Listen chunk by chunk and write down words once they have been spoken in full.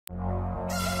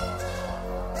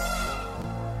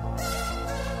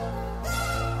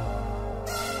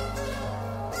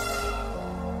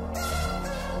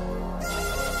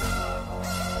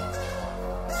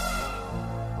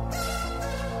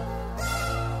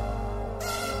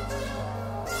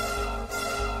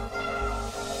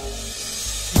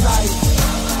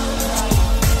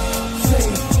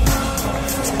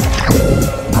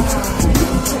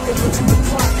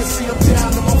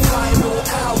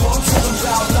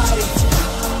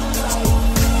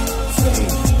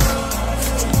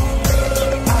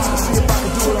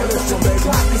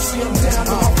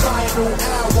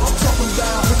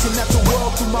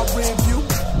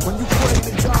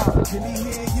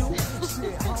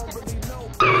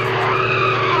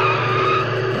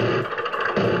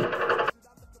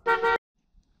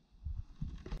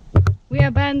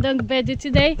Gotland and Beddy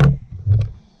today,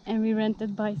 and we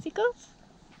rented bicycles.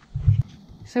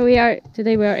 So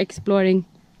today we are exploring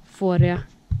Fårö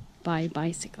by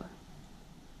bicycle.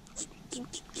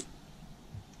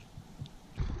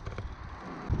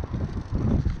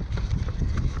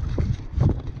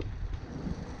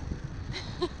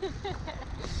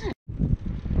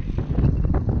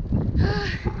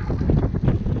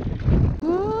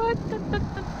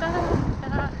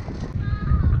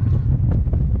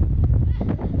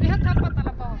 Vi har tappat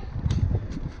alla barn.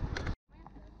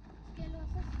 Ska jag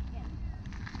låsa cykeln?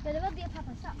 Ja, det var det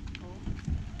pappa sa.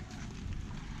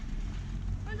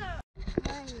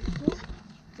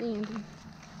 Det är ingenting.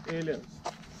 Aliens.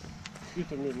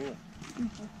 Utom mynningar.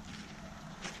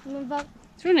 Men vad?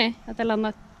 Tror ni att det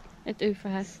landat ett UFO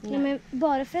här? Nej, men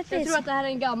bara för att det Jag är tror så... att det här är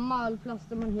en gammal plast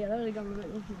där man hela det gamla.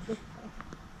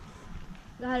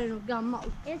 Det här är något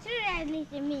gammalt. Jag tror det är en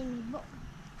liten minibomb.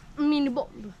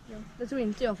 Minibomb? Ja. Det tror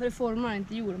inte jag, för det formar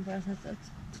inte jorden på det här sättet.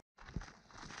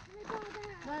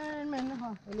 Där är en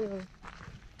människa.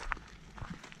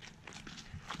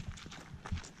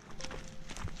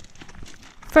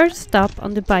 First stop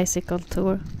on the bicycle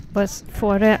tour was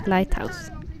Fårö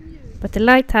Lighthouse. But the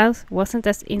lighthouse wasn't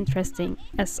as interesting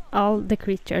as all the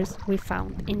creatures we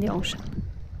found in the ocean.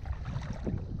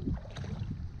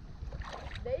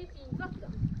 Det är fint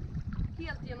vatten.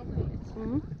 Helt genomskinligt.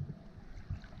 Mm.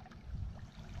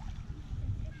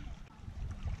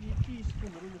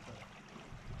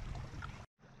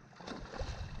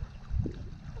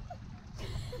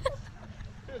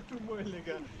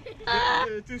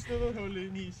 Tystnaden höll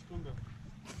i 9 sekunder.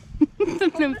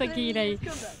 De plumtar Kira i. Och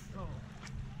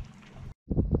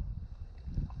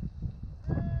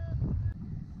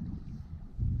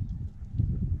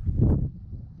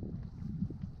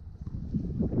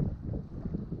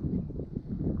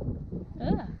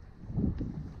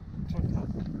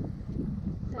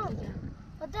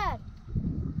där.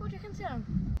 Jag kan se den.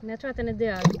 Men jag tror att den är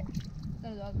död.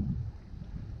 Den är död.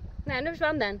 Nej, nu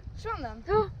försvann den. Försvann den?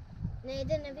 Ja. Nej,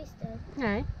 den är visst där.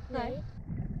 Nej. Nej.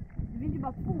 Det finns ju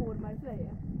bara 2 ormar i Sverige.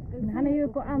 Men han är ju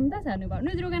på andra här nu bara.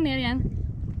 Nu drog han ner igen.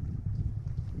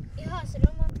 Jaha, så de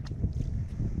har...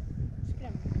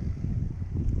 Skrämmer.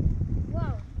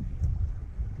 Wow.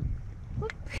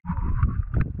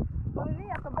 Och vi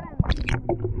vet att bränna.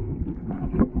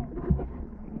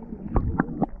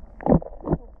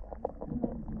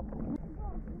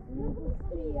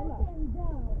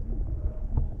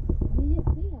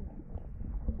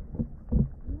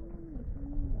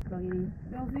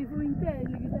 Ja, så vi får inte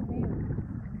ligga där med.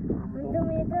 Men de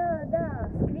är döda.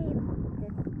 Skriv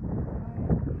det.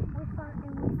 We found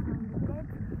dead.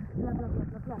 Bla bla bla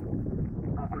bla bla.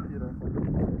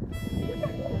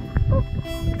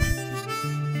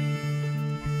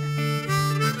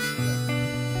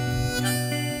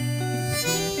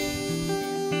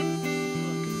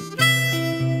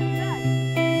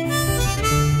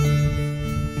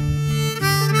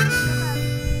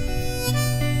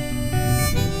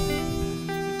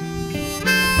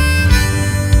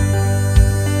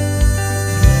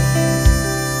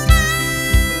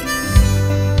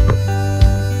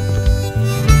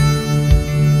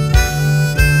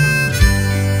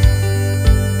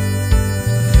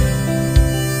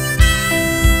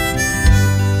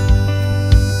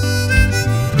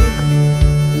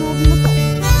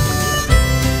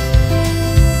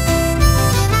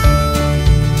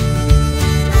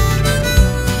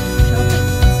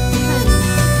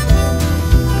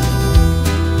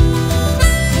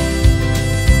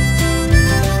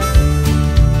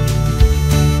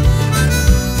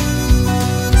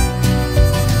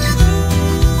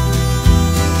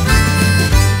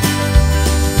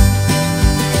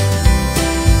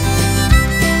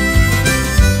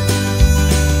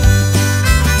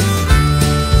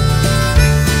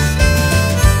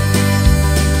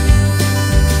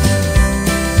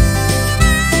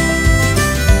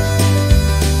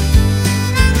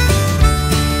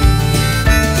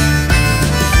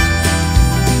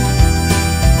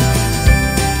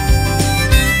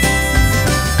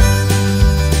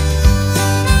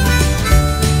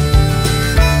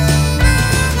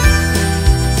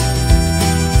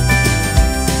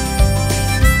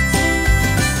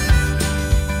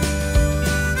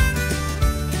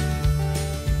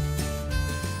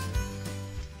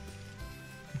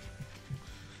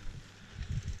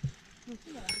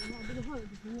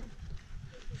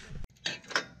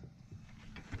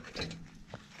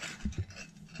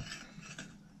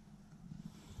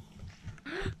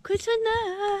 Kutuna.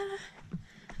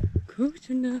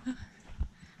 Kutuna.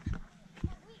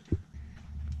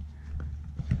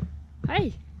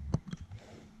 Hej!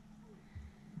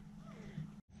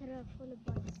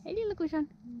 Hej lilla kussan.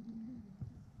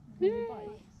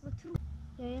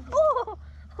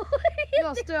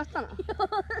 Ja, stötarna.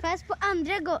 Fast på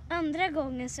andra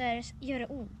gången så gör det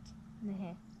ont.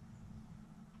 Nej.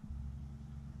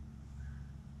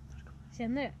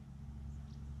 Känner du?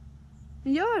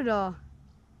 Men gör då.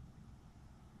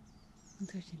 Jag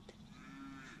törs inte.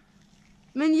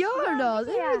 Men gör då,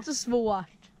 det är inte så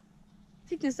svårt.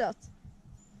 Fick ni stöt?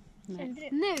 Nej.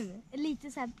 Nu,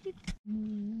 lite så här.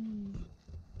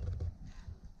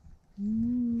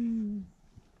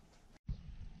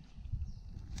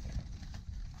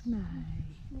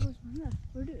 Nej. Vad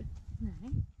var du?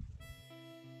 Nej.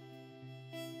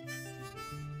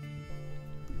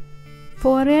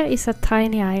 Fårö is a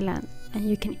tiny island and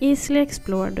you can easily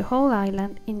explore the whole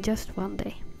island in just one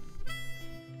day.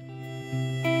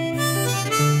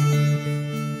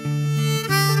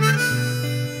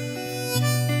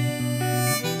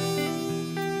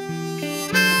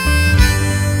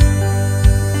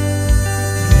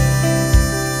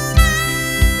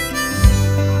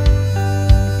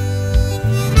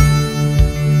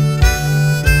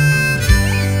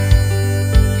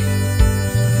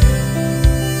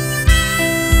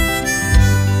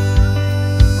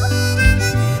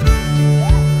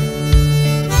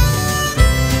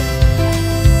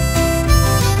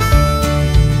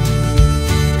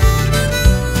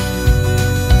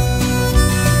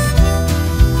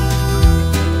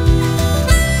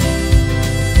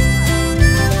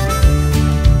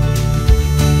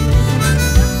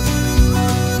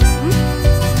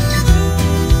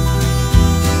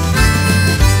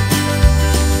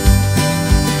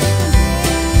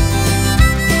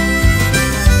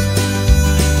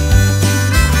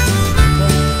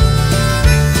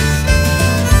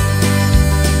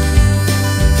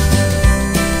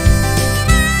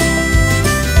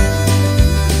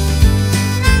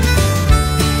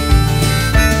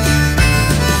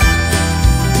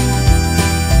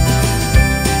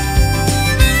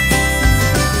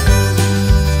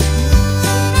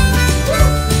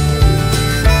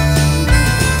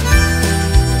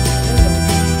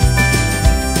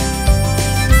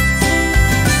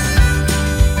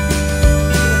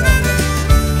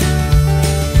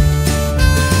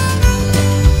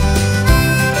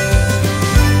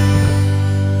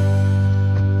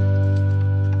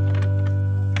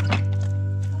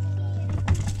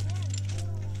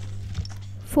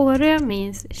 Fårö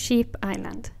means sheep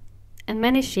island, and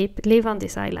many sheep live on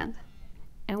this island,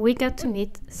 and we got to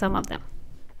meet some of them.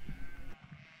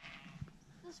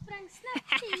 De sprang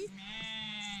snabbt hit.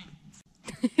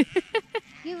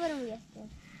 Gud vad de leker.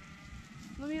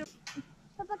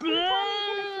 Pappa, kan du ta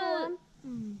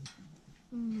min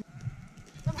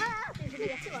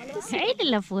telefon? Hej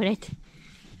lilla fåret!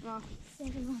 Ja.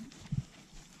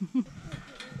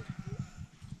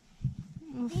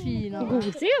 Vad fina.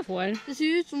 Gosiga får. Det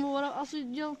ser ut som våra, alltså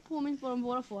jag påminner bara om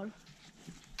våra får.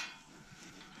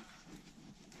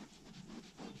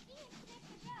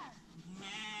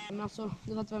 Men alltså,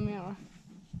 det vet vad jag menar.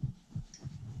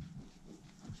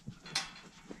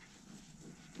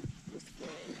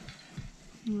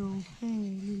 Ja,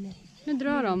 hej lilla. Nu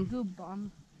drar de.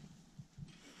 Gubban.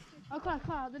 Ja,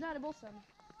 kolla, det där är bossen.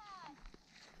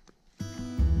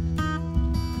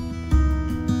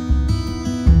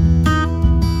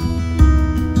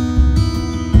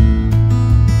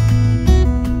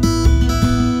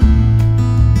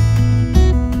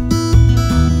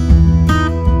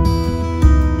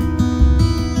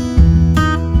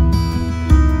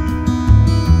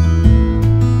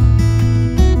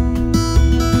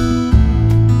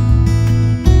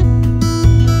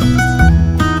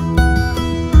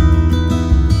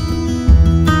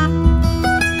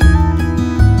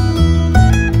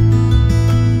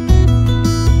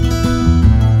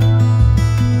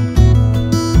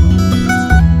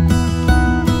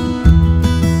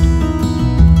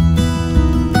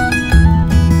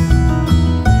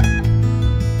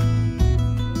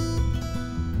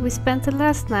 We spent the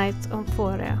last night on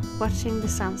Fårö watching the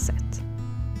sunset,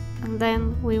 and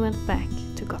then we went back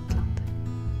to Gotland.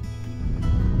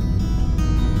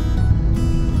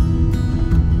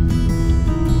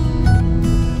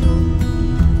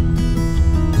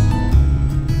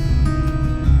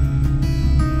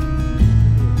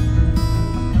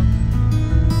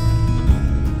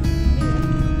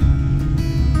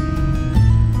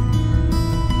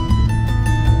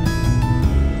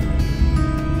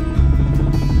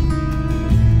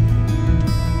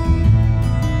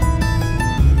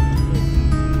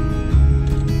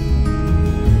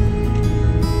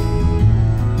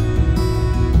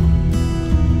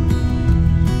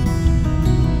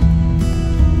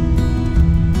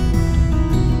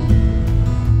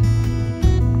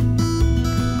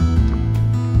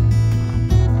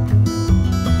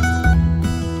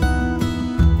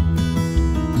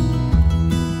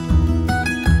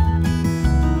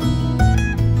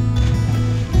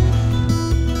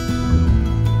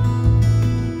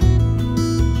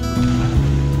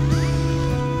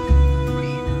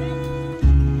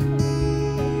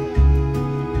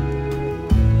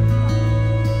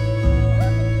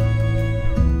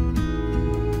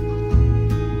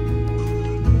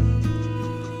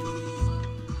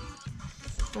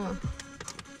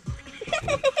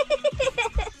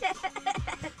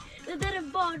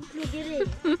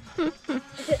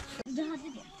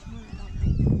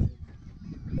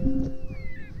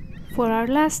 For our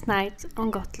last night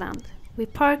on Gotland, we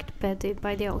parked Beddy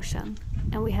by the ocean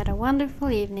and we had a wonderful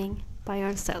evening by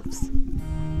ourselves.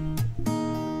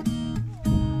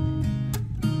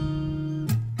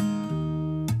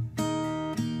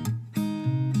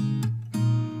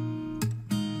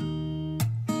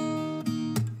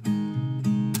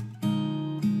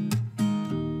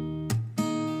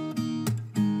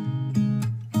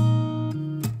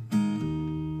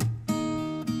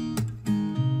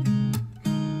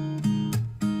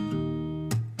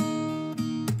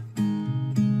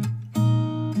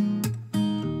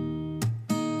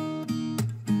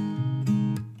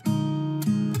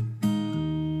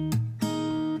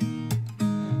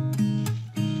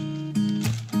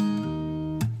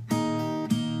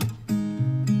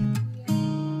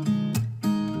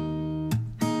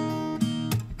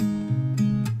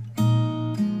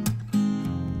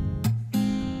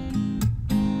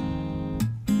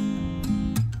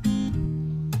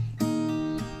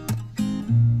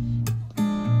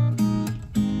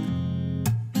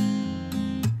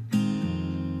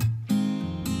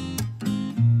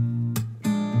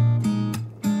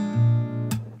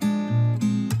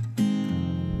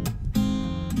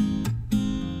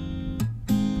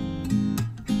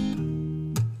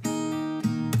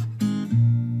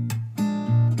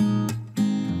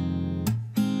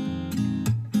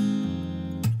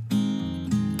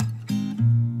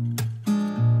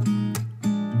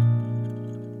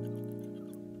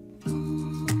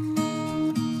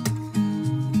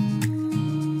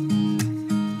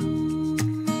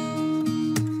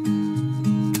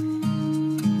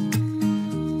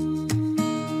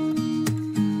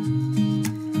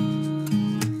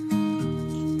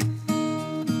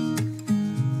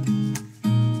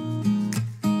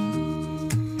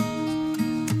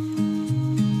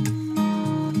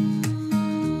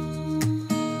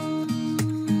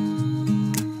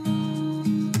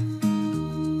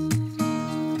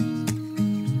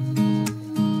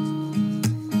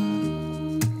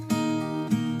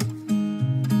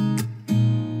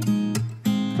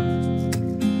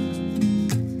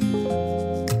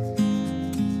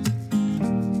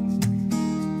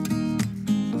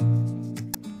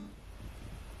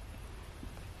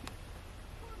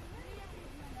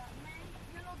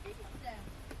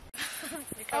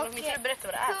 Och kung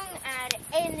är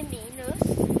 1 minus.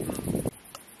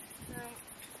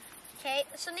 Okej,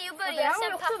 så Neo börjar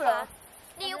sen pappa.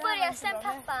 Neo börjar sen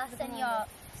pappa, sen jag,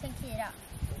 sen Kira.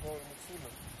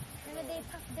 Nej, men det är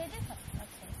pappa, det är du pappa.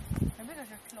 Jag brukar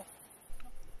köra klock.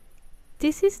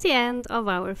 This is the end of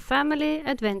our family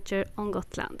adventure on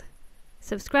Gotland.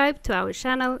 Subscribe to our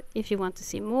channel if you want to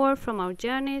see more from our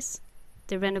journeys,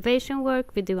 the renovation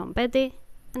work we do on Beddy,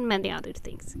 and many other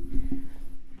things.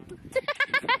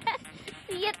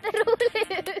 Det är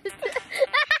jätteroligt ut.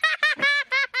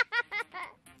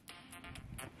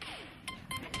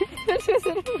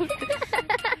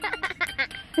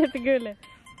 Jättegulligt.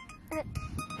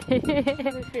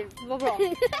 Vad bra.